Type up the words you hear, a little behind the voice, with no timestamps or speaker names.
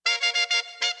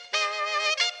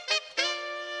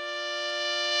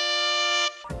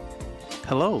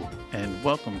Hello, and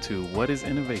welcome to What is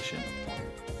Innovation,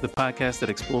 the podcast that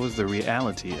explores the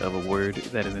reality of a word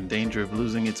that is in danger of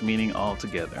losing its meaning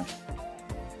altogether.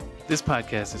 This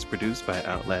podcast is produced by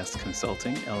Outlast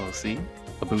Consulting, LLC,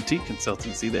 a boutique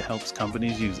consultancy that helps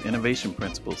companies use innovation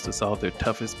principles to solve their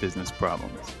toughest business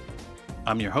problems.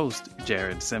 I'm your host,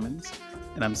 Jared Simmons,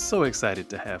 and I'm so excited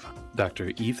to have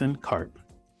Dr. Ethan Karp.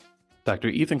 Dr.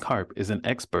 Ethan Karp is an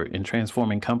expert in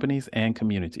transforming companies and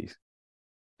communities.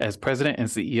 As president and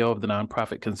CEO of the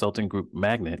nonprofit consulting group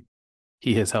Magnet,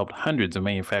 he has helped hundreds of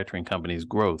manufacturing companies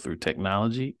grow through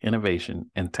technology, innovation,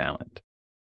 and talent.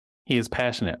 He is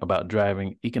passionate about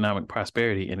driving economic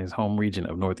prosperity in his home region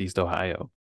of Northeast Ohio.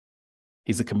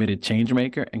 He's a committed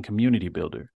changemaker and community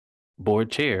builder, board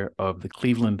chair of the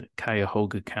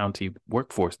Cleveland-Cuyahoga County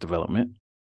Workforce Development,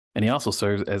 and he also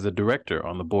serves as a director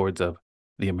on the boards of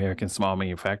the American Small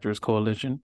Manufacturers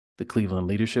Coalition, the Cleveland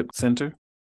Leadership Center,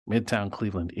 Midtown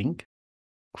Cleveland, Inc.,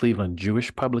 Cleveland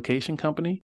Jewish Publication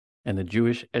Company, and the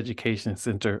Jewish Education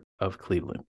Center of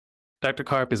Cleveland. Dr.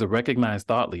 Karp is a recognized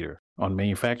thought leader on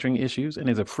manufacturing issues and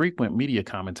is a frequent media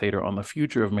commentator on the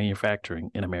future of manufacturing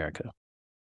in America.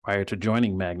 Prior to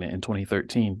joining Magnet in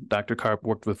 2013, Dr. Karp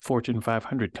worked with Fortune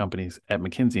 500 companies at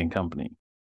McKinsey & Company.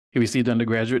 He received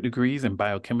undergraduate degrees in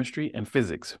biochemistry and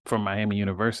physics from Miami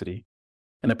University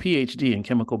and a PhD in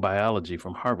chemical biology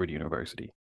from Harvard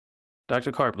University.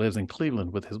 Dr. Karp lives in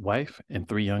Cleveland with his wife and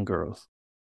 3 young girls.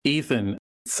 Ethan,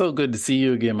 so good to see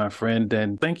you again, my friend,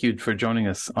 and thank you for joining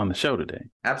us on the show today.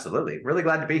 Absolutely. Really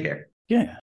glad to be here.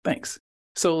 Yeah, thanks.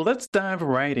 So let's dive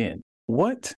right in.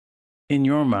 What, in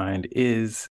your mind,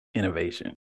 is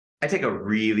innovation? I take a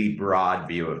really broad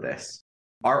view of this.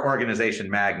 Our organization,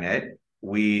 Magnet,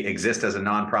 we exist as a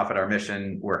nonprofit. Our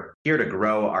mission, we're here to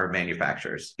grow our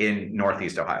manufacturers in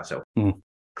Northeast Ohio. So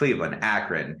Cleveland,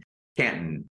 Akron,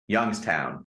 Canton,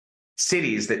 Youngstown,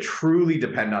 cities that truly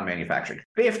depend on manufacturing.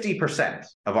 50%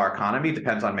 of our economy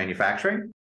depends on manufacturing.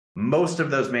 Most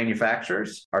of those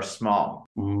manufacturers are small.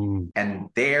 And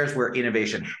there's where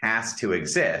innovation has to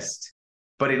exist.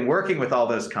 But in working with all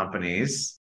those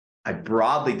companies, I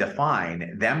broadly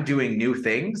define them doing new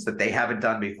things that they haven't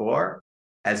done before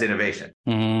as innovation.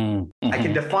 I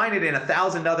can define it in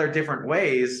 1,000 other different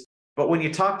ways, but when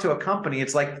you talk to a company,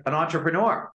 it's like an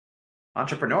entrepreneur.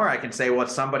 Entrepreneur, I can say, well,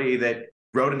 it's somebody that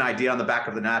wrote an idea on the back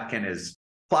of the napkin, is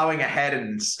plowing ahead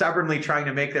and stubbornly trying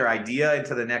to make their idea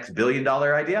into the next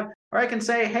billion-dollar idea. Or I can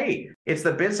say, hey, it's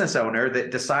the business owner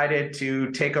that decided to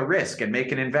take a risk and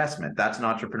make an investment. That's an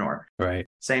entrepreneur. Right.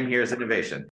 Same here as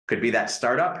innovation. Could be that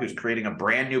startup who's creating a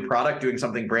brand new product, doing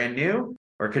something brand new,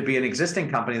 or it could be an existing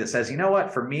company that says, you know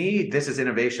what, for me, this is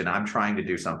innovation. I'm trying to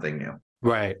do something new.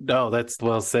 Right. No, that's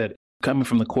well said. Coming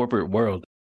from the corporate world,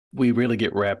 we really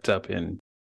get wrapped up in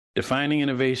defining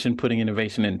innovation, putting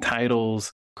innovation in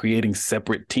titles, creating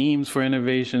separate teams for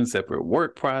innovation, separate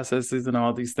work processes, and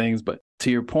all these things. But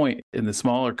to your point, in the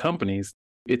smaller companies,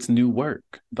 it's new work.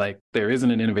 Like there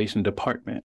isn't an innovation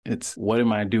department. It's what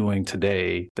am I doing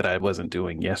today that I wasn't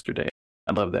doing yesterday?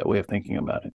 I love that way of thinking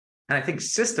about it. And I think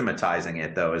systematizing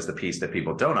it, though, is the piece that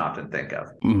people don't often think of.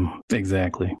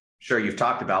 Exactly. Sure, you've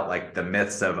talked about like the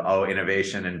myths of,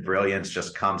 innovation and brilliance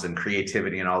just comes in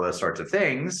creativity and all those sorts of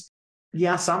things.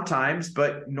 Yeah, sometimes,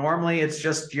 but normally it's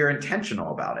just you're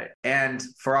intentional about it. And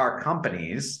for our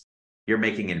companies, you're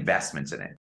making investments in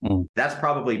it. That's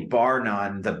probably bar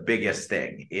none the biggest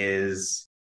thing is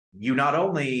you not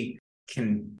only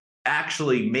can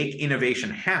actually make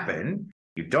innovation happen,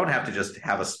 you don't have to just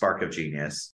have a spark of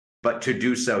genius, but to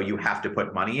do so, you have to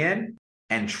put money in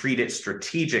and treat it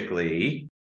strategically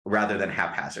rather than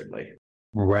haphazardly.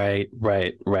 Right.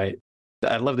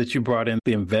 I love that you brought in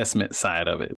the investment side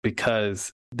of it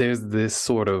because there's this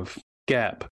sort of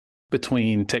gap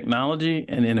between technology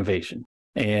and innovation.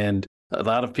 And a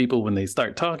lot of people, when they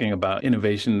start talking about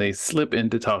innovation, they slip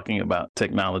into talking about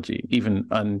technology, even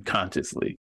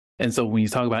unconsciously. And so when you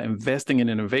talk about investing in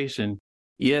innovation,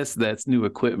 yes, that's new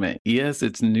equipment. Yes,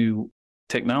 it's new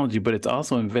technology, but it's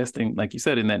also investing, like you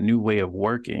said, in that new way of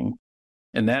working.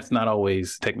 And that's not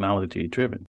always technology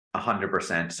driven.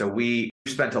 100%. So we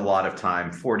spent a lot of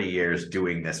time, 40 years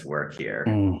doing this work here.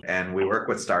 And we work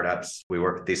with startups. We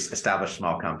work with these established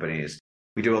small companies.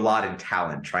 We do a lot in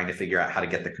talent, trying to figure out how to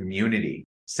get the community,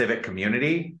 civic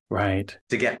community, right,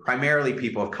 to get primarily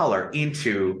people of color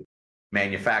into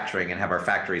manufacturing and have our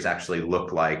factories actually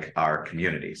look like our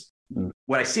communities.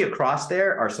 What I see across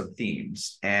there are some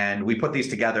themes, and we put these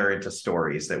together into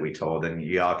stories that we told, and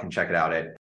y'all can check it out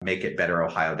at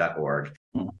makeitbetterohio.org.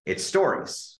 It's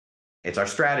stories. It's our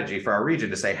strategy for our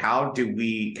region to say, how do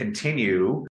we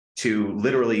continue to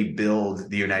literally build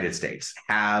the United States,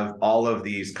 have all of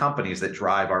these companies that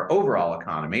drive our overall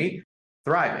economy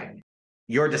thriving.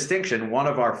 Your distinction, one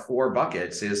of our 4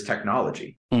 buckets is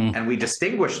technology. And we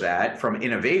distinguish that from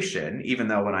innovation, even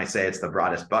though when I say it's the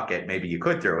broadest bucket, maybe you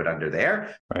could throw it under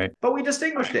there. Right. But we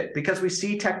distinguished it because we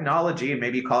see technology, and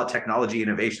maybe you call it technology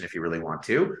innovation if you really want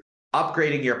to,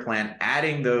 upgrading your plant,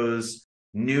 adding those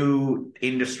new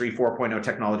industry 4.0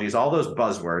 technologies, all those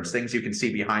buzzwords, things you can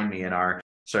see behind me in our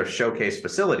sort of showcase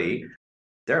facility.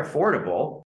 They're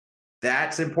affordable.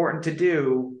 That's important to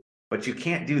do. But you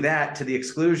can't do that to the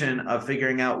exclusion of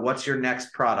figuring out what's your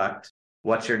next product,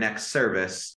 what's your next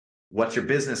service, what's your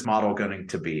business model going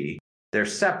to be. They're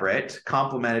separate,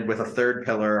 complemented with a third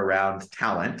pillar around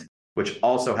talent, which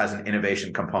also has an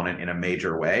innovation component in a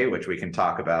major way, which we can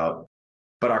talk about.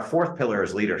 But our 4th pillar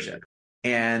is leadership.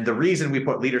 And the reason we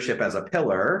put leadership as a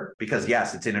pillar, because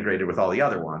yes, it's integrated with all the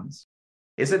other ones,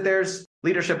 is that there's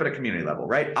leadership at a community level,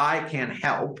 right? I can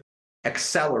help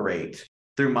accelerate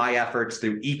through my efforts,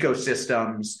 through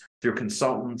ecosystems, through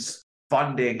consultants,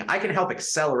 funding. I can help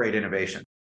accelerate innovation.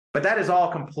 But that is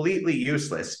all completely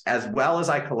useless, as well as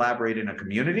I collaborate in a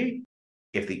community,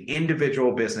 if the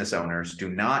individual business owners do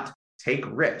not take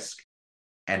risk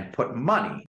and put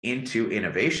money into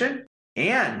innovation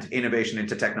and innovation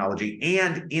into technology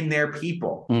and in their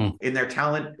people, in their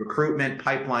talent, recruitment,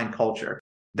 pipeline culture.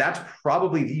 That's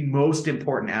probably the most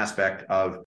important aspect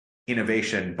of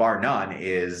innovation, bar none,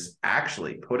 is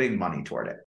actually putting money toward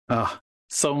it. Oh,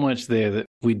 so much there that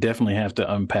we definitely have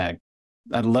to unpack.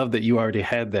 I love that you already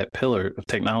had that pillar of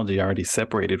technology already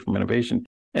separated from innovation.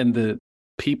 And the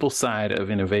people side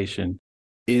of innovation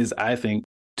is, I think,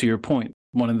 to your point,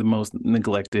 one of the most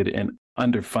neglected and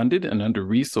underfunded and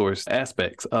under-resourced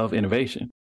aspects of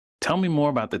innovation. Tell me more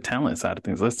about the talent side of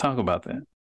things. Let's talk about that.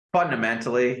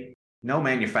 Fundamentally, no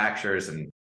manufacturers, and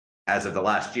as of the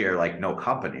last year, like no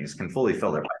companies can fully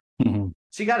fill their pipeline.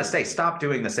 So you got to stop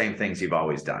doing the same things you've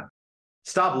always done.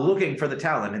 Stop looking for the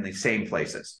talent in the same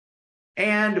places.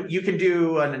 And you can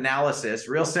do an analysis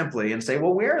real simply and say,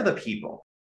 well, where are the people?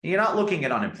 And you're not looking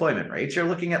at unemployment rates. You're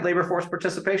looking at labor force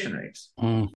participation rates.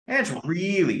 And it's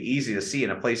really easy to see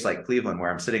in a place like Cleveland,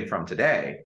 where I'm sitting from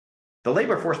today, the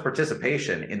labor force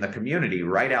participation in the community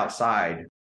right outside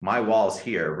my walls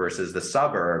here versus the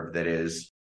suburb that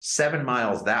is 7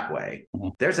 miles that way,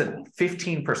 there's a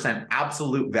 15%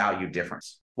 absolute value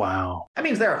difference. Wow. That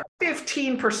means there are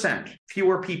 15%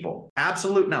 fewer people,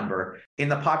 absolute number, in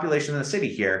the population of the city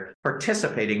here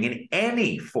participating in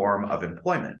any form of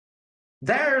employment.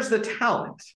 There's the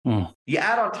talent. You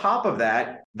add on top of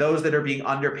that, those that are being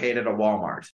underpaid at a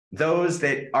Walmart, those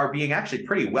that are being actually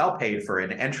pretty well paid for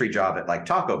an entry job at like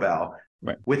Taco Bell,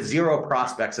 right, with zero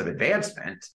prospects of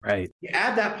advancement. Right. You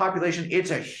add that population, it's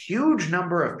a huge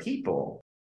number of people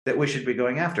that we should be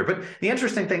going after. But the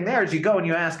interesting thing there is you go and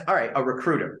you ask, all right, a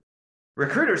recruiter.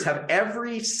 Recruiters have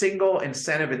every single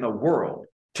incentive in the world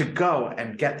to go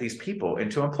and get these people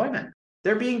into employment.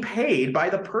 They're being paid by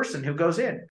the person who goes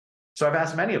in. So I've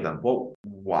asked many of them, well,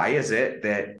 why is it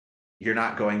that you're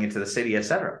not going into the city, et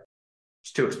cetera?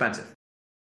 It's too expensive.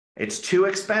 It's too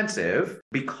expensive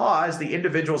because the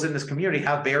individuals in this community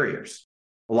have barriers.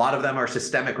 A lot of them are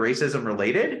systemic racism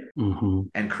related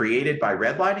and created by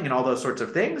redlining and all those sorts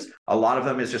of things. A lot of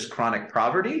them is just chronic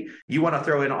poverty. You want to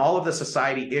throw in all of the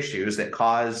society issues that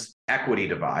cause equity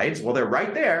divides. Well, they're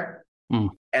right there.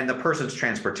 And the person's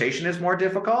transportation is more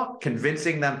difficult.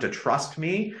 Convincing them to trust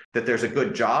me that there's a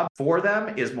good job for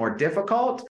them is more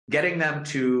difficult. Getting them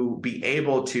to be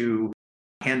able to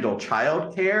handle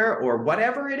childcare or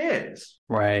whatever it is,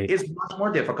 right, is much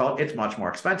more difficult. It's much more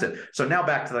expensive. So now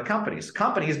back to the companies.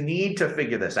 Companies need to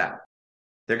figure this out.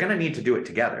 They're going to need to do it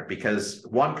together because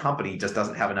one company just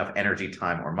doesn't have enough energy,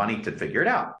 time, or money to figure it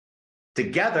out.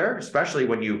 Together, especially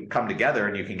when you come together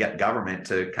and you can get government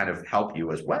to kind of help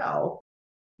you as well,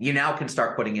 you now can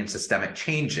start putting in systemic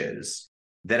changes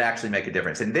that actually make a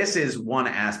difference. And this is one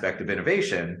aspect of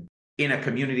innovation in a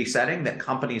community setting that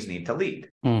companies need to lead.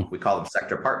 We call them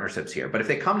sector partnerships here. But if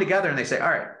they come together and they say, all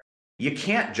right, you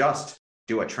can't just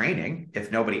do a training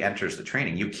if nobody enters the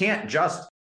training. You can't just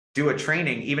do a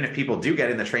training even if people do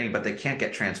get in the training, but they can't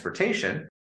get transportation.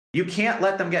 You can't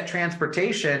let them get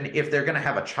transportation if they're going to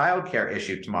have a childcare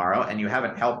issue tomorrow and you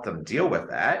haven't helped them deal with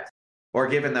that or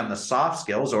given them the soft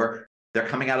skills, or they're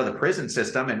coming out of the prison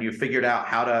system and you figured out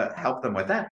how to help them with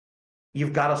that.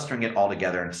 You've got to string it all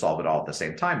together and solve it all at the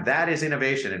same time. That is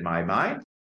innovation in my mind.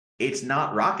 It's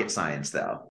not rocket science,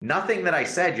 though. Nothing that I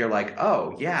said, you're like,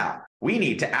 oh, yeah, we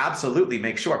need to absolutely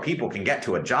make sure people can get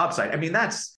to a job site. I mean,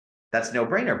 that's no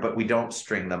brainer, but we don't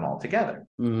string them all together.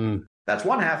 That's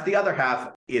one half. The other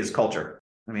half is culture.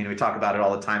 I mean, we talk about it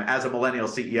all the time. As a millennial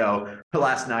CEO, the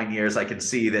last 9 years, I can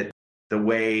see that the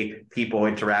way people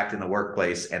interact in the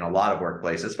workplace, and a lot of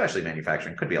workplaces, especially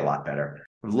manufacturing, could be a lot better,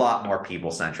 a lot more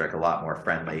people-centric, a lot more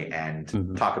friendly,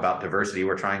 and talk about diversity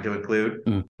we're trying to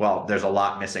include. Well, there's a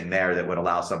lot missing there that would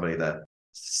allow somebody the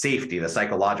safety, the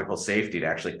psychological safety to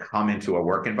actually come into a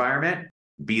work environment,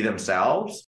 be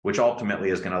themselves, which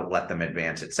ultimately is going to let them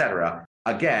advance, et cetera.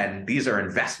 Again, these are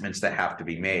investments that have to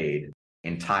be made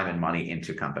in time and money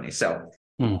into companies. So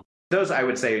those, I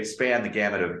would say, span the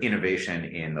gamut of innovation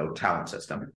in the talent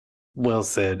system. Well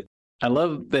said. I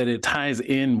love that it ties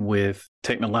in with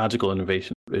technological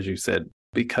innovation, as you said,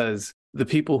 because the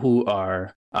people who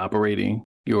are operating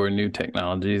your new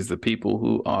technologies, the people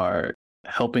who are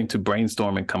helping to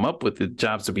brainstorm and come up with the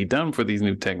jobs to be done for these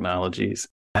new technologies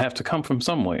have to come from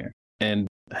somewhere. And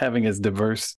having as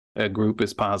diverse a group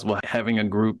as possible, having a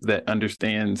group that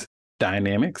understands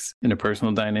dynamics,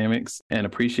 interpersonal dynamics, and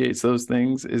appreciates those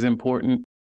things is important.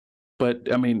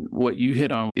 But I mean, what you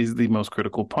hit on is the most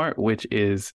critical part, which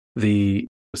is the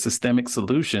systemic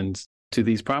solutions to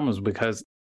these problems. Because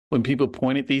when people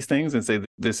point at these things and say,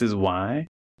 this is why,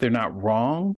 they're not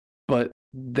wrong, but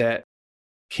that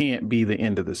can't be the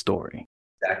end of the story.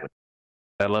 Exactly.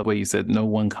 I love what you said, no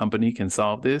one company can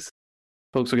solve this.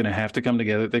 Folks are going to have to come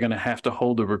together. They're going to have to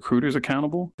hold the recruiters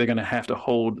accountable. They're going to have to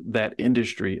hold that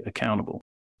industry accountable.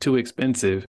 Too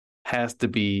expensive has to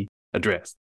be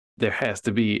addressed. There has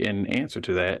to be an answer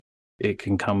to that. It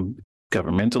can come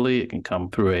governmentally. It can come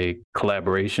through a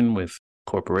collaboration with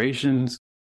corporations.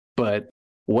 But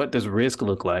what does risk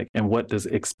look like and what does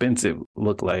expensive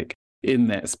look like in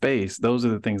that space? Those are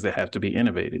the things that have to be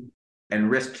innovated. And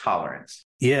risk tolerance.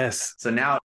 Yes. So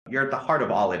now you're at the heart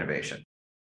of all innovation.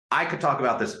 I could talk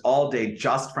about this all day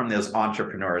just from those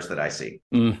entrepreneurs that I see.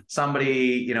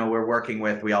 Somebody, we're working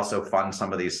with, we also fund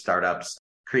some of these startups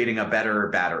creating a better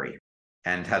battery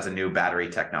and has a new battery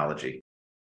technology.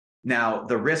 Now,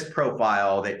 the risk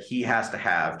profile that he has to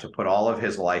have to put all of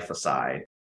his life aside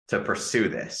to pursue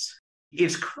this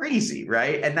is crazy,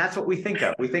 right? And that's what we think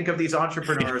of. We think of these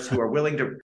entrepreneurs who are willing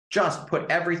to just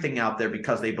put everything out there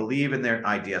because they believe in their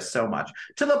idea so much,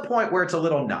 to the point where it's a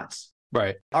little nuts.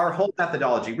 Right. Our whole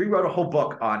methodology, we wrote a whole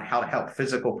book on how to help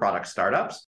physical product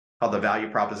startups called the Value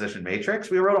Proposition Matrix.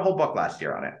 We wrote a whole book last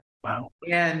year on it. Wow.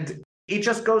 And it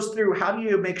just goes through how do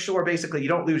you make sure basically you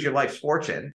don't lose your life's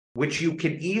fortune, which you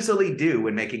can easily do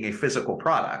when making a physical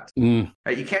product.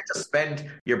 Right? You can't just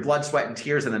spend your blood, sweat, and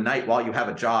tears in the night while you have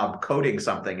a job coding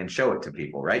something and show it to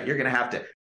people, right? You're going to have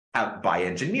to buy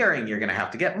engineering. You're going to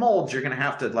have to get molds. You're going to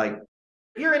have to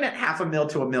you're in at $500,000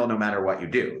 to $1 million no matter what you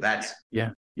do. That's Yeah.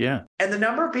 And the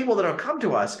number of people that will come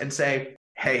to us and say,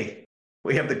 hey,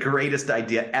 we have the greatest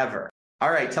idea ever. All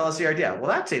right, tell us your idea.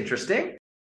 Well, that's interesting.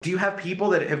 Do you have people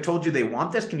that have told you they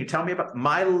want this? Can you tell me about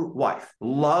my wife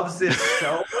loves this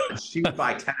so much. She would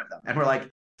buy 10 of them. And we're like,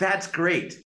 that's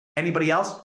great. Anybody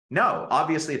else? No,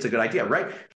 obviously it's a good idea,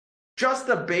 right? Just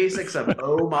the basics of,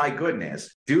 oh my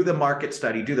goodness, do the market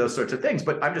study, do those sorts of things.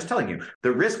 But I'm just telling you,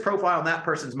 the risk profile in that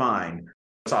person's mind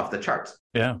is off the charts.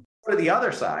 Yeah. For the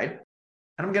other side,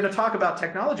 and I'm going to talk about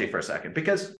technology for a second,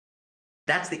 because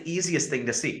that's the easiest thing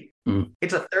to see.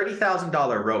 It's a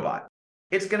 $30,000 robot.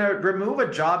 It's going to remove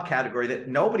a job category that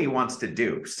nobody wants to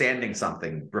do, sanding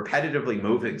something, repetitively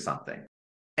moving something.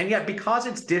 And yet, because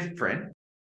it's different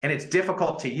and it's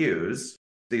difficult to use,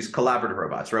 these collaborative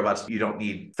robots you don't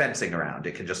need fencing around.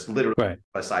 It can just literally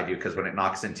beside you, because when it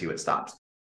knocks into you, it stops.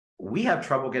 We have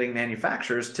trouble getting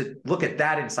manufacturers to look at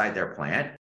that inside their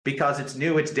plant because it's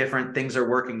new, it's different, things are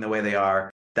working the way they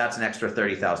are. That's an extra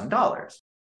 $30,000.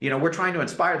 We're trying to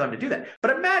inspire them to do that.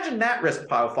 But imagine that risk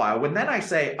profile when then I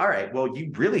say, all right, well,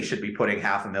 you really should be putting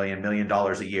 $500,000, $1 million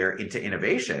a year into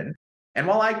innovation. And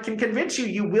while I can convince you,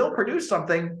 you will produce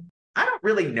something, I don't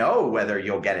really know whether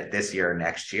you'll get it this year or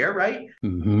next year, right?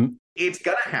 It's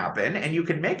going to happen and you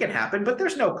can make it happen, but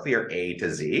there's no clear A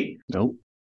to Z. Nope.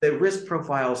 The risk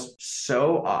profile's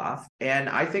so off. And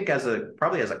I think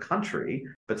probably as a country,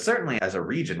 but certainly as a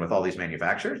region with all these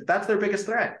manufacturers, that's their biggest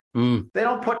threat. They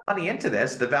don't put money into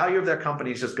this. The value of their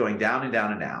company is just going down and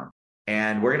down and down.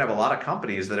 And we're going to have a lot of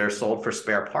companies that are sold for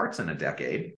spare parts in a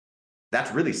decade.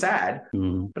 That's really sad,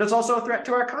 but it's also a threat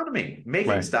to our economy.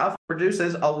 Making stuff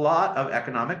produces a lot of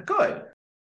economic good,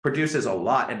 produces a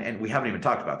lot. And we haven't even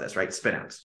talked about this, right?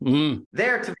 Spinouts.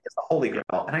 There to me is the holy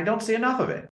grail. And I don't see enough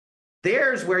of it.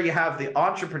 There's where you have the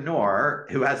entrepreneur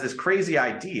who has this crazy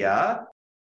idea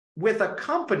with a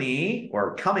company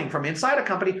or coming from inside a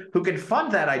company who can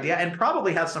fund that idea and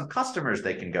probably have some customers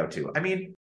they can go to. I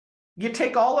mean, you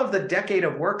take all of the decade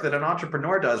of work that an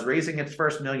entrepreneur does, raising its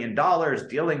first $1 million,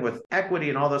 dealing with equity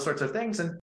and all those sorts of things,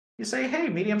 and You say, hey,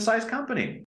 medium-sized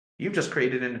company, you've just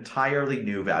created an entirely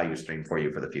new value stream for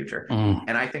you for the future.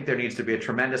 And I think there needs to be a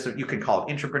tremendous, you can call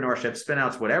it entrepreneurship,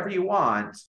 spin-outs, whatever you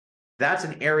want. That's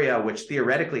an area which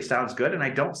theoretically sounds good. And I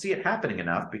don't see it happening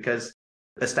enough because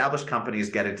established companies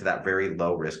get into that very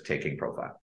low risk-taking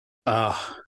profile.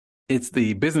 It's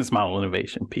the business model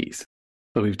innovation piece.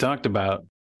 So we've talked about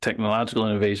technological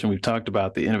innovation. We've talked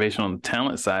about the innovation on the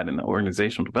talent side and the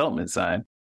organizational development side.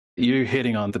 You're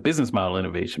hitting on the business model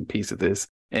innovation piece of this.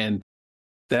 And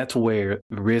that's where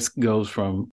risk goes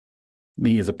from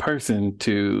me as a person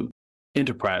to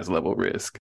enterprise level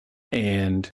risk.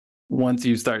 And once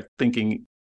you start thinking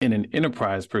in an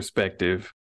enterprise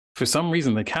perspective, for some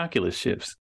reason, the calculus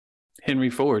shifts. Henry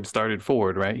Ford started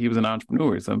Ford, right? He was an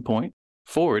entrepreneur at some point.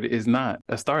 Ford is not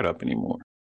a startup anymore.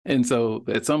 And so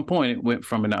at some point, it went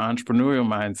from an entrepreneurial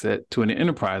mindset to an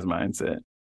enterprise mindset.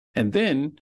 And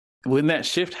then when that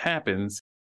shift happens,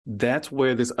 that's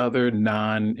where this other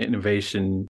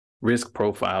non-innovation risk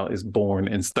profile is born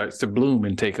and starts to bloom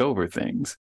and take over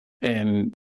things.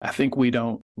 And I think we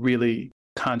don't really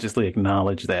consciously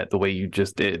acknowledge that the way you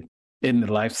just did in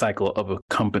the life cycle of a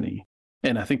company.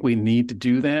 And I think we need to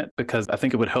do that because I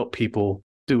think it would help people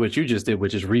do what you just did,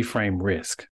 which is reframe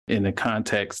risk in a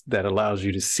context that allows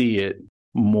you to see it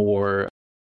more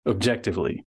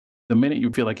objectively. The minute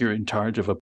you feel like you're in charge of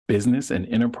a business, an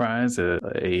enterprise,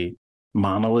 a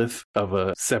monolith of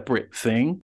a separate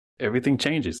thing, everything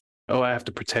changes. Oh, I have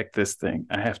to protect this thing.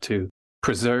 I have to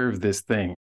preserve this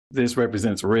thing. This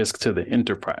represents risk to the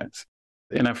enterprise.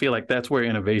 And I feel like that's where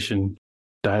innovation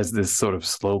dies this sort of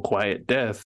slow, quiet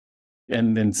death.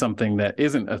 And then something that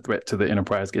isn't a threat to the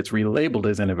enterprise gets relabeled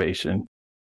as innovation.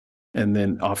 And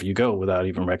then off you go without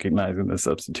even recognizing the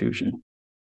substitution.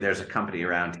 There's a company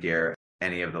around here.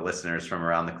 Any of the listeners from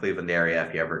around the Cleveland area,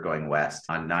 if you're ever going west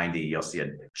on 90, you'll see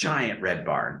a giant red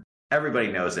barn.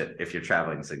 Everybody knows it if you're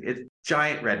traveling. It's a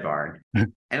giant red barn.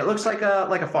 And it looks like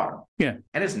a farm. Yeah.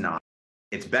 And it's not.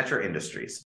 It's Betcher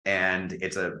Industries. And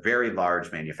it's a very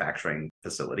large manufacturing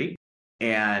facility.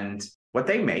 And what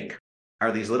they make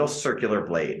are these little circular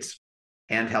blades,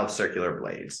 handheld circular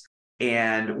blades.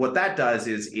 And what that does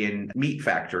is in meat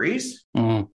factories,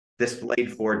 this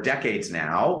blade for decades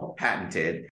now,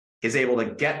 patented, is able to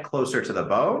get closer to the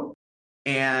bone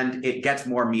and it gets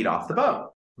more meat off the bone.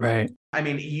 Right. I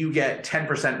mean, you get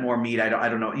 10% more meat. I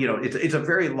don't know, it's a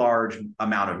very large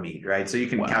amount of meat, right? So you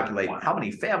can calculate how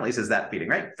many families is that feeding,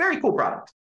 right? Very cool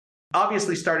product.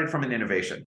 Obviously started from an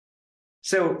innovation.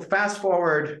 So fast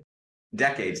forward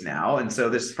decades now. And so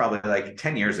this is probably like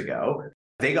 10 years ago,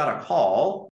 they got a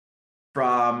call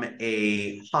from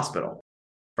a hospital,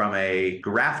 from a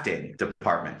grafting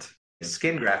department,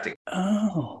 skin grafting.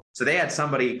 Oh. So they had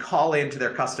somebody call into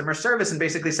their customer service and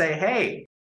basically say, hey,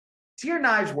 do your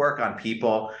knives work on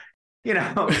people? One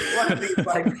of these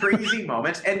like crazy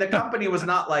moments. And the company was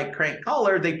not like crank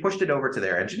collar. They pushed it over to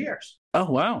their engineers.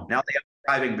 Oh, wow. Now they have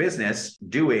a thriving business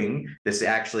doing this.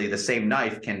 Actually, the same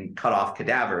knife can cut off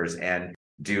cadavers and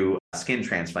do skin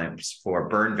transplants for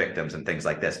burn victims and things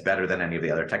like this better than any of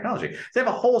the other technology. So they have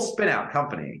a whole spin-out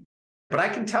company. But I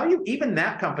can tell you, even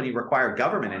that company required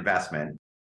government investment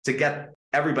to get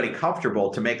everybody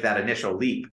comfortable to make that initial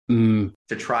leap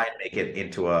to try and make it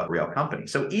into a real company.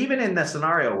 So even in the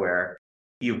scenario where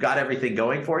you've got everything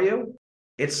going for you,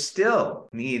 it still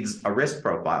needs a risk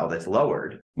profile that's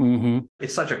lowered.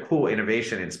 It's such a cool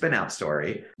innovation and spin-out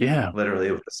story. Yeah.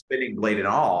 Literally with the spinning blade and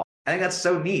all. I think that's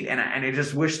so neat. And I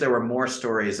just wish there were more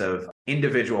stories of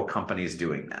individual companies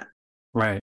doing that.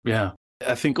 Right. Yeah.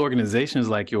 I think organizations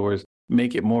like yours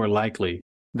make it more likely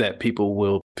that people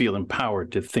will feel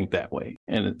empowered to think that way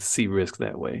and see risk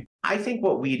that way. I think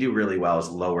what we do really well is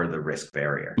lower the risk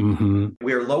barrier.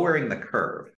 We are lowering the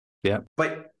curve. Yeah.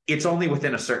 But it's only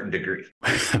within a certain degree.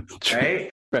 Right?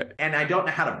 Right. And I don't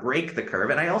know how to break the curve.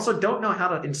 And I also don't know how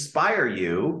to inspire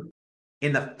you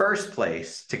in the first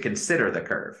place to consider the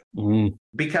curve.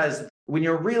 Because when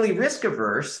you're really risk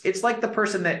averse, it's like the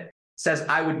person that says,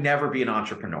 I would never be an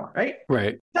entrepreneur, right?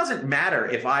 Right. It doesn't matter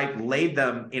if I laid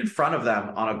them in front of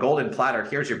them on a golden platter,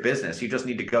 here's your business, you just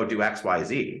need to go do X, Y,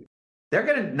 Z. They're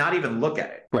going to not even look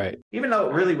at it. Right. Even though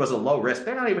it really was a low risk,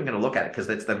 they're not even going to look at it because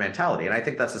that's the mentality. And I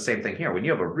think that's the same thing here. When you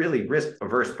have a really risk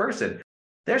averse person,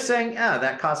 they're saying,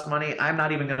 that costs money. I'm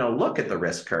not even going to look at the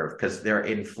risk curve because they're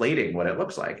inflating what it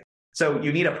looks like. So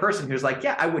you need a person who's like,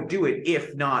 I would do it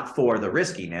if not for the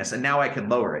riskiness. And now I can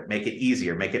lower it, make it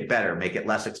easier, make it better, make it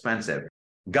less expensive.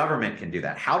 Government can do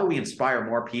that. How do we inspire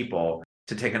more people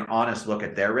to take an honest look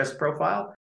at their risk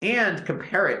profile and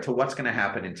compare it to what's going to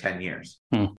happen in 10 years?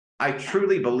 I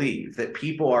truly believe that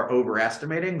people are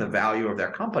overestimating the value of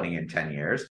their company in 10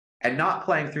 years and not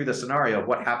playing through the scenario of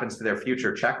what happens to their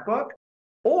future checkbook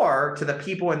or to the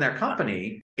people in their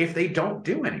company if they don't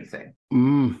do anything.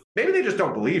 Maybe they just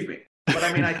don't believe me. But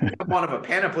I mean, I think I'm one of a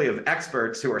panoply of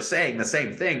experts who are saying the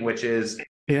same thing, which is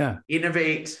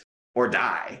innovate or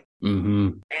die.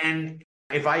 And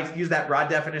if I use that broad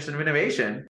definition of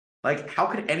innovation, like, how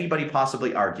could anybody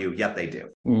possibly argue? Yet they do.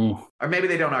 Or maybe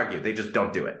they don't argue. They just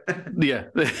don't do it. Yeah.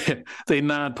 They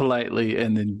nod politely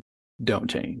and then don't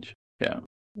change. Yeah.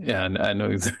 Yeah. I know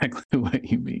exactly what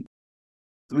you mean.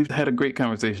 We've had a great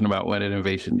conversation about what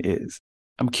innovation is.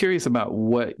 I'm curious about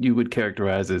what you would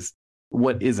characterize as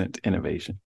what isn't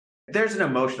innovation. There's an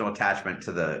emotional attachment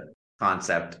to the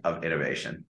concept of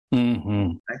innovation.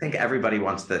 I think everybody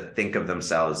wants to think of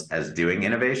themselves as doing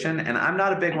innovation. And I'm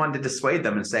not a big one to dissuade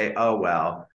them and say, oh,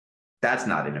 well, that's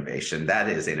not innovation. That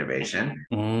is innovation.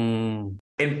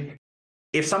 And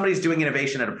if somebody's doing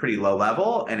innovation at a pretty low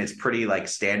level and it's pretty like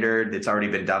standard, it's already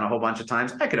been done a whole bunch of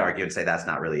times, I could argue and say that's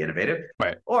not really innovative.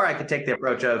 Right. Or I could take the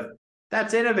approach of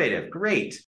that's innovative.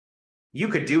 Great. You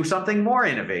could do something more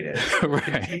innovative.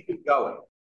 Right. Keep going.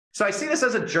 So I see this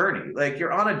as a journey. Like,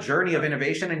 you're on a journey of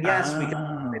innovation. And yes, we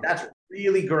can say that's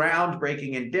really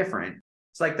groundbreaking and different.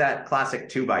 It's like that classic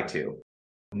 2x2.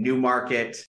 New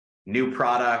market, new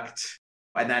product.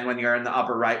 And then when you're in the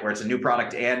upper right where it's a new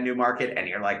product and new market, and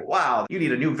you're like, wow, you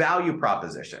need a new value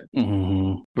proposition.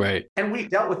 Right. And we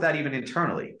dealt with that even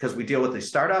internally because we deal with these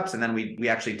startups and then we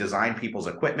actually design people's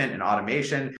equipment and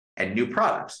automation and new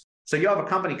products. So you have a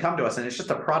company come to us and it's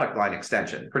just a product line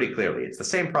extension, pretty clearly. It's the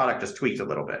same product, just tweaked a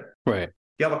little bit. Right.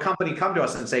 You have a company come to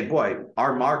us and say, boy,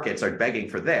 our markets are begging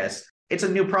for this. It's a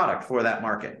new product for that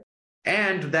market.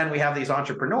 And then we have these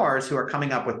entrepreneurs who are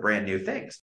coming up with brand new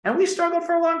things. And we struggled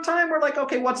for a long time. We're like,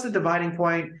 okay, what's the dividing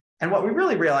point? And what we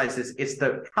really realized is it's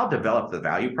how developed the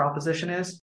value proposition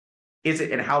is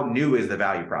it, and how new is the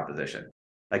value proposition?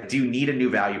 Like, do you need a new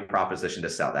value proposition to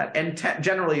sell that? And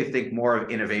generally, you think more of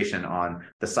innovation on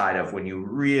the side of when you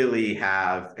really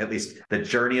have at least the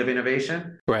journey of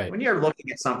innovation. Right. When you're looking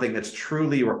at something that's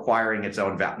truly requiring its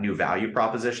own new value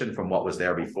proposition from what was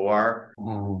there before.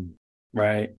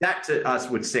 Right. That to us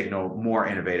would signal more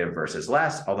innovative versus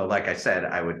less. Although, like I said,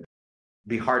 I would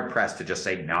be hard pressed to just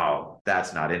say, no,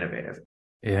 that's not innovative.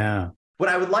 Yeah. What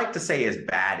I would like to say is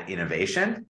bad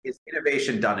innovation is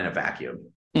innovation done in a vacuum.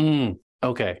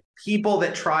 Okay. People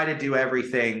that try to do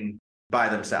everything by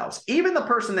themselves, even the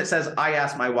person that says, I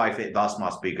asked my wife, it thus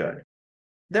must be good.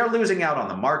 They're losing out on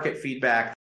the market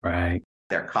feedback. Right.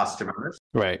 Their customers.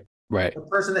 Right. Right. The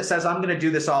person that says, I'm going to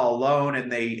do this all alone,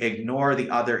 and they ignore the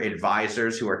other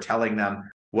advisors who are telling them,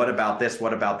 what about this?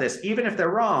 What about this? Even if they're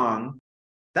wrong,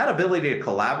 that ability to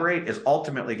collaborate is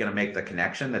ultimately going to make the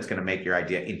connection that's going to make your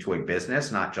idea into a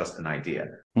business, not just an idea.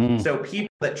 So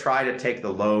people that try to take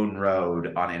the lone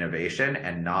road on innovation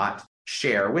and not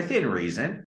share within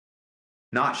reason,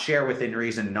 not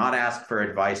ask for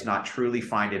advice, not truly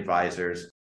find advisors,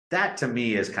 that to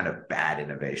me is kind of bad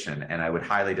innovation. And I would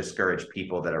highly discourage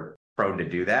people that are prone to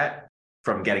do that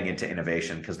from getting into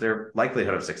innovation because their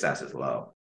likelihood of success is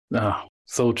low. Oh,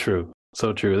 so true.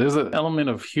 So true. There's an element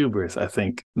of hubris, I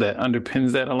think, that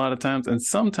underpins that a lot of times. And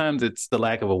sometimes it's the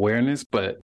lack of awareness,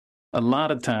 but a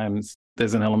lot of times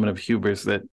there's an element of hubris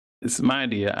that it's my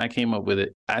idea. I came up with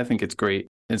it. I think it's great.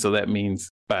 And so that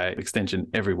means by extension,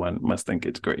 everyone must think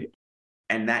it's great.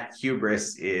 And that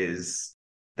hubris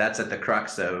that's at the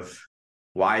crux of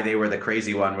why they were the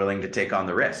crazy one willing to take on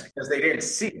the risk, because they didn't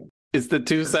see it. It's the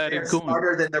two-sided coin.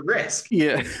 Smarter than the risk.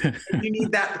 Yeah. You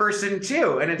need that person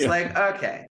too. And it's like,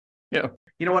 okay. Yeah.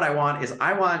 You know what I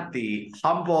want the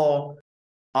humble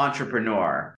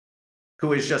entrepreneur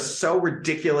who is just so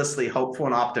ridiculously hopeful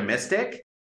and optimistic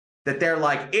that they're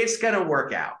like, it's going to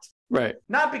work out. Right.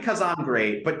 Not because I'm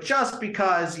great, but just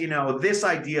because, this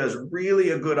idea is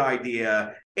really a good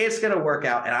idea. It's going to work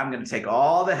out and I'm going to take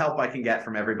all the help I can get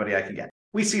from everybody I can get.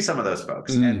 We see some of those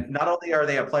folks. And not only are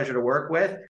they a pleasure to work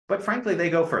with, but frankly, they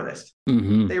go furthest.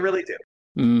 They really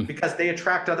do. Because they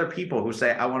attract other people who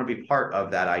say, I want to be part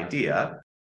of that idea.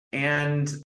 And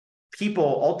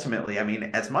people ultimately,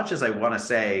 as much as I want to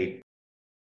say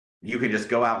you can just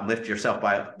go out and lift yourself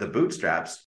by the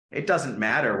bootstraps, it doesn't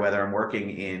matter whether I'm working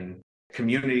in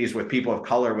communities with people of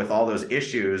color with all those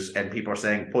issues and people are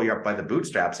saying, pull you up by the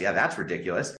bootstraps. Yeah, that's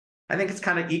ridiculous. I think it's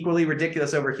kind of equally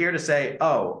ridiculous over here to say,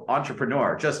 oh,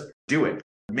 entrepreneur, just do it.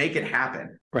 Make it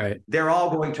happen. Right. They're all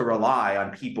going to rely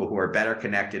on people who are better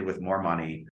connected with more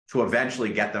money to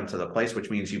eventually get them to the place, which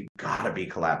means you've got to be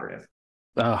collaborative.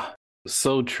 Oh,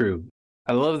 so true.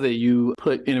 I love that you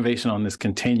put innovation on this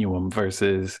continuum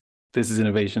versus this is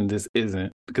innovation, this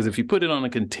isn't. Because if you put it on a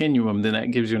continuum, then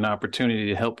that gives you an opportunity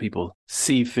to help people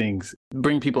see things,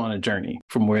 bring people on a journey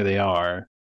from where they are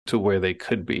to where they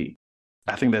could be.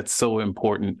 I think that's so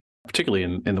important, particularly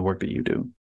in the work that you do.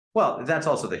 Well, that's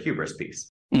also the hubris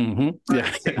piece. Mm-hmm.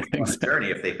 Yeah, on a journey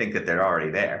if they think that they're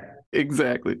already there.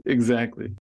 Exactly.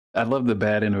 I love the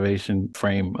bad innovation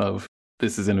frame of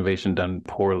this is innovation done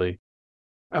poorly.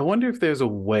 I wonder if there's a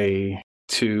way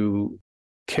to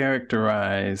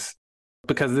characterize,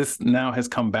 because this now has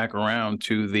come back around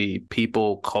to the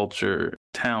people, culture,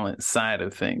 talent side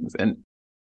of things. And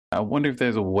I wonder if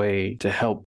there's a way to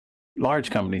help large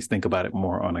companies think about it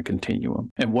more on a continuum.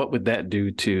 And what would that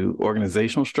do to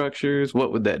organizational structures?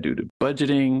 What would that do to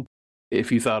budgeting?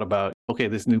 If you thought about, okay,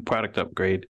 this new product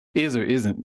upgrade is or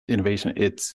isn't innovation,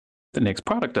 it's the next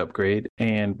product upgrade,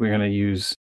 and we're going to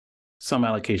use some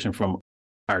allocation from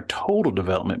our total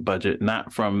development budget,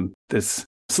 not from this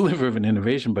sliver of an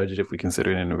innovation budget, if we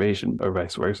consider it innovation, or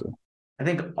vice versa. I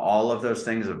think all of those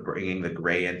things of bringing the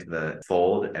gray into the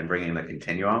fold and bringing the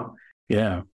continuum.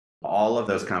 Yeah. All of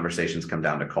those conversations come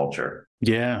down to culture.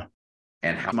 Yeah.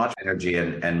 And how much energy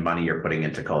and money you're putting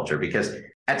into culture. Because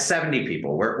at 70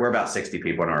 people, we're about 60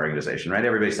 people in our organization, right?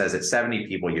 Everybody says at 70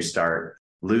 people, you start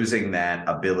losing that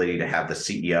ability to have the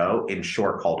CEO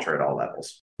ensure culture at all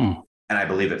levels. And I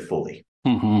believe it fully.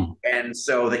 Mm-hmm. And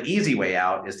so the easy way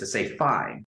out is to say,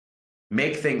 fine,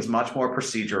 make things much more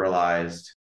proceduralized,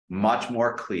 much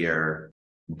more clear.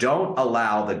 Don't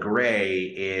allow the gray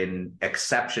in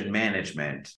exception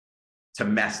management to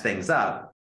mess things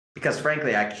up, because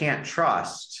frankly, I can't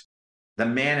trust the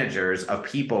managers of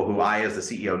people who I, as the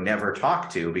CEO, never talk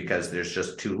to because there's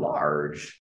just too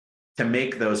large to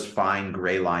make those fine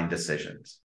gray line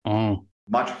decisions.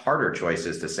 Much harder choice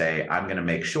is to say, I'm going to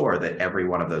make sure that every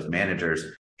one of those managers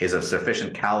is of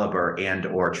sufficient caliber and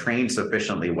or trained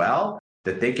sufficiently well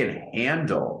that they can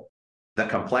handle the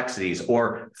complexities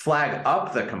or flag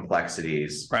up the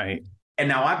complexities. Right. And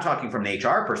now I'm talking from an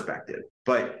HR perspective,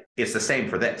 but it's the same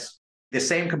for this. The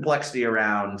same complexity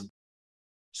around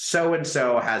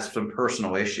so-and-so has some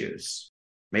personal issues.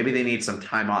 Maybe they need some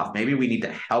time off. Maybe we need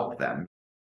to help them.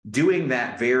 Doing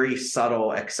that very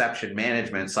subtle exception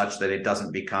management such that it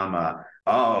doesn't become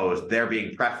they're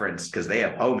being preferenced because they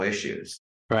have home issues.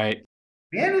 Right.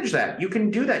 Manage that. You can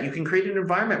do that. You can create an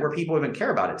environment where people even care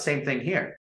about it. Same thing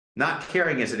here. Not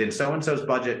caring, is it in so-and-so's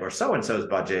budget or so-and-so's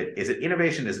budget? Is it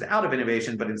innovation? Is it out of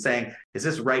innovation? But in saying, is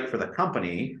this right for the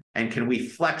company? And can we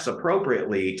flex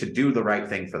appropriately to do the right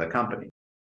thing for the company?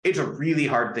 It's a really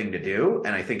hard thing to do.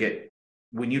 And I think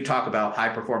when you talk about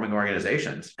high-performing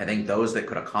organizations, I think those that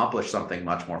could accomplish something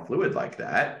much more fluid like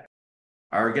that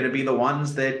are going to be the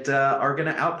ones that are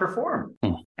going to outperform.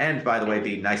 And by the way,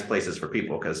 be nice places for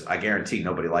people, because I guarantee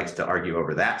nobody likes to argue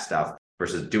over that stuff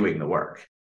versus doing the work.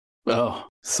 Oh,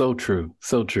 so true.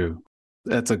 So true.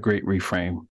 That's a great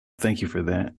reframe. Thank you for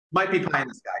that. Might be pie in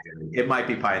the sky, Jimmy. It might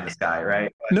be pie in the sky,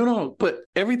 right? No, but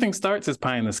everything starts as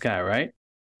pie in the sky, right?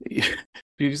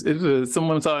 If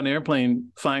someone saw an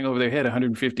airplane flying over their head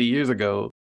 150 years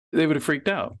ago, they would have freaked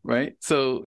out, right?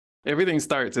 So everything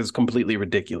starts as completely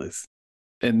ridiculous.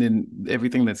 And then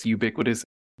everything that's ubiquitous,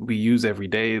 we use every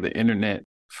day, the internet,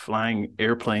 flying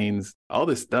airplanes, all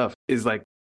this stuff is like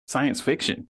science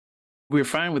fiction. We're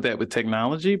fine with that with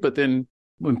technology, but then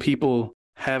when people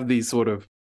have these sort of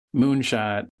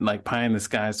moonshot, like pie in the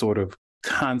sky sort of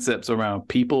concepts around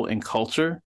people and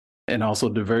culture and also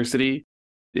diversity,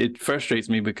 it frustrates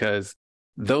me because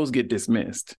those get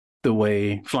dismissed the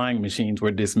way flying machines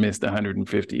were dismissed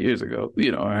 150 years ago,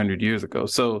 100 years ago.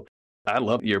 So I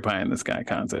love your pie in the sky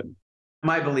concept.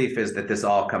 My belief is that this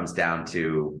all comes down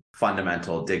to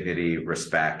fundamental dignity,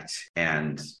 respect,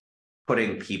 and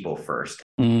putting people first.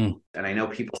 And I know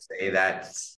people say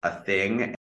that's a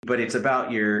thing, but it's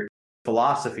about your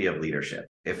philosophy of leadership.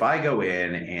 If I go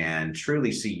in and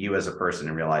truly see you as a person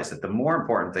and realize that the more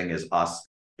important thing is us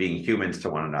being humans to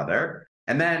one another,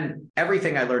 and then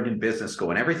everything I learned in business school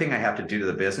and everything I have to do to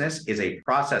the business is a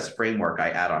process framework I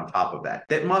add on top of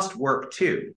that must work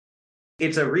too.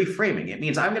 It's a reframing. It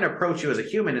means I'm going to approach you as a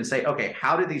human and say, okay,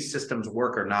 how do these systems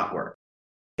work or not work?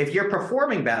 If you're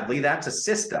performing badly, that's a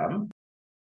system.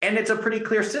 And it's a pretty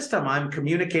clear system. I'm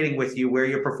communicating with you where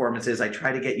your performance is. I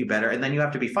try to get you better, and then you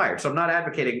have to be fired. So I'm not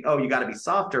advocating, you got to be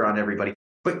softer on everybody,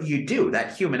 but you do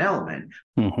that human element,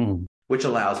 which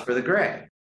allows for the gray.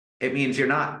 It means you're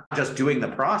not just doing the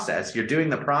process. You're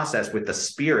doing the process with the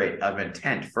spirit of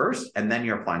intent first, and then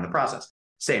you're applying the process.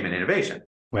 Same in innovation.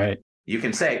 Right. You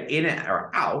can say in or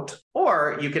out,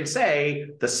 or you can say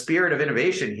the spirit of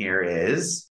innovation here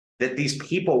is that these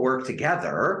people work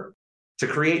together to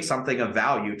create something of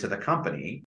value to the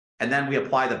company. And then we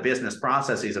apply the business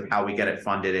processes of how we get it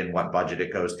funded and what budget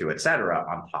it goes to, et cetera,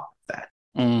 on top of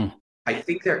that. I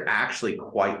think they're actually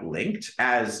quite linked,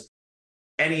 as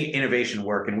any innovation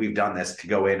work, and we've done this to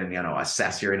go in and,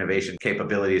 assess your innovation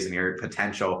capabilities and your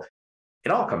potential.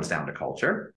 It all comes down to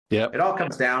culture. Yep. It all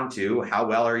comes down to how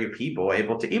well are your people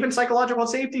able to, even psychological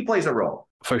safety plays a role.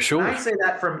 For sure. And I say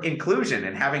that from inclusion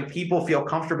and having people feel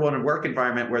comfortable in a work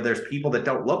environment where there's people that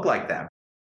don't look like them.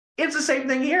 It's the same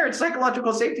thing here. It's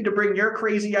psychological safety to bring your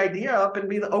crazy idea up and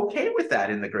be okay with that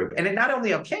in the group. And it not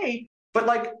only okay,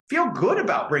 but feel good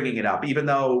about bringing it up, even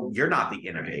though you're not the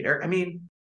innovator. I mean,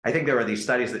 I think there were these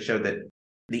studies that showed that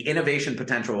the innovation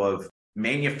potential of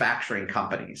manufacturing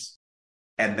companies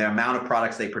and the amount of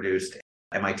products they produced,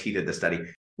 MIT did the study,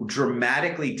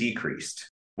 dramatically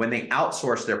decreased when they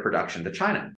outsourced their production to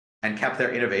China and kept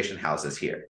their innovation houses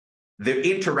here.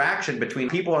 The interaction between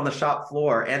people on the shop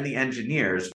floor and the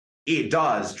engineers, it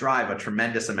does drive a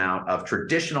tremendous amount of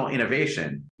traditional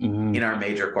innovation in our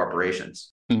major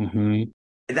corporations.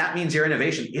 That means your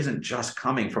innovation isn't just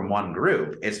coming from one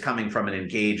group. It's coming from an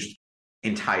engaged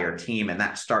entire team, and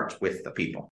that starts with the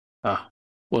people.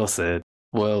 Well said.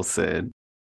 Well said.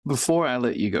 Before I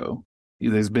let you go,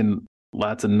 there's been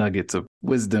lots of nuggets of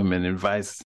wisdom and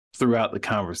advice throughout the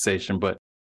conversation, but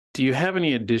do you have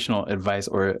any additional advice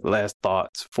or last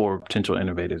thoughts for potential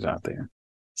innovators out there?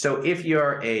 So if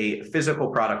you're a physical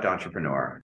product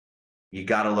entrepreneur, you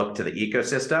got to look to the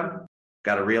ecosystem,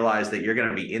 got to realize that you're going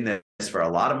to be in this for a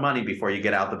lot of money before you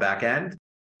get out the back end.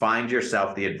 Find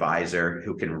yourself the advisor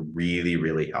who can really,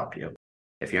 really help you.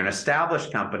 If you're an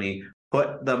established company,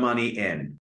 put the money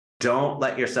in. Don't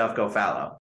let yourself go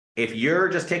fallow. If you're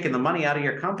just taking the money out of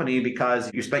your company because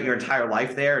you spent your entire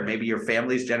life there and maybe your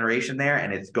family's generation there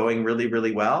and it's going really,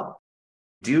 really well,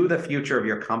 do the future of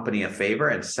your company a favor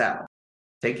and sell.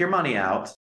 Take your money out,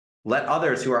 let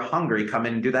others who are hungry come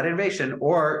in and do that innovation,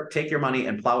 or take your money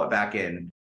and plow it back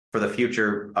in for the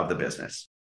future of the business.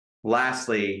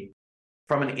 Lastly,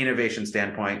 from an innovation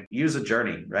standpoint, use a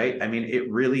journey, right? I mean,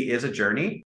 it really is a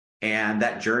journey, and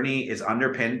that journey is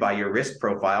underpinned by your risk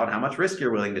profile and how much risk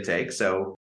you're willing to take.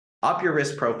 So up your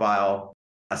risk profile,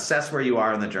 assess where you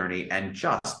are in the journey, and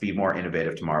just be more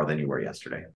innovative tomorrow than you were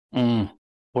yesterday.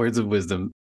 Words of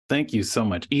wisdom. Thank you so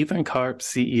much. Ethan Karp,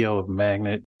 CEO of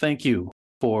Magnet. Thank you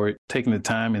for taking the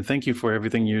time, and thank you for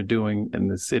everything you're doing in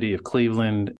the city of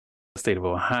Cleveland, the state of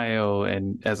Ohio,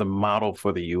 and as a model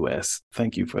for the U.S.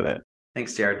 Thank you for that.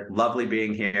 Thanks, Jared. Lovely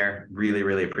being here. Really,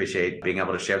 really appreciate being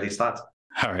able to share these thoughts.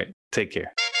 All right. Take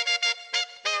care.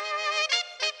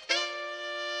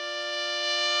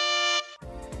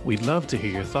 We'd love to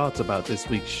hear your thoughts about this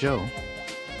week's show.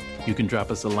 You can drop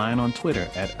us a line on Twitter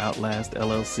at Outlast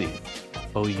LLC,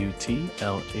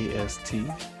 OUTLAST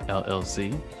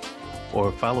LLC,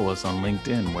 or follow us on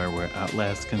LinkedIn where we're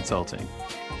Outlast Consulting.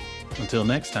 Until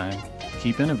next time,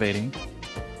 keep innovating,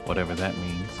 whatever that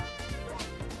means.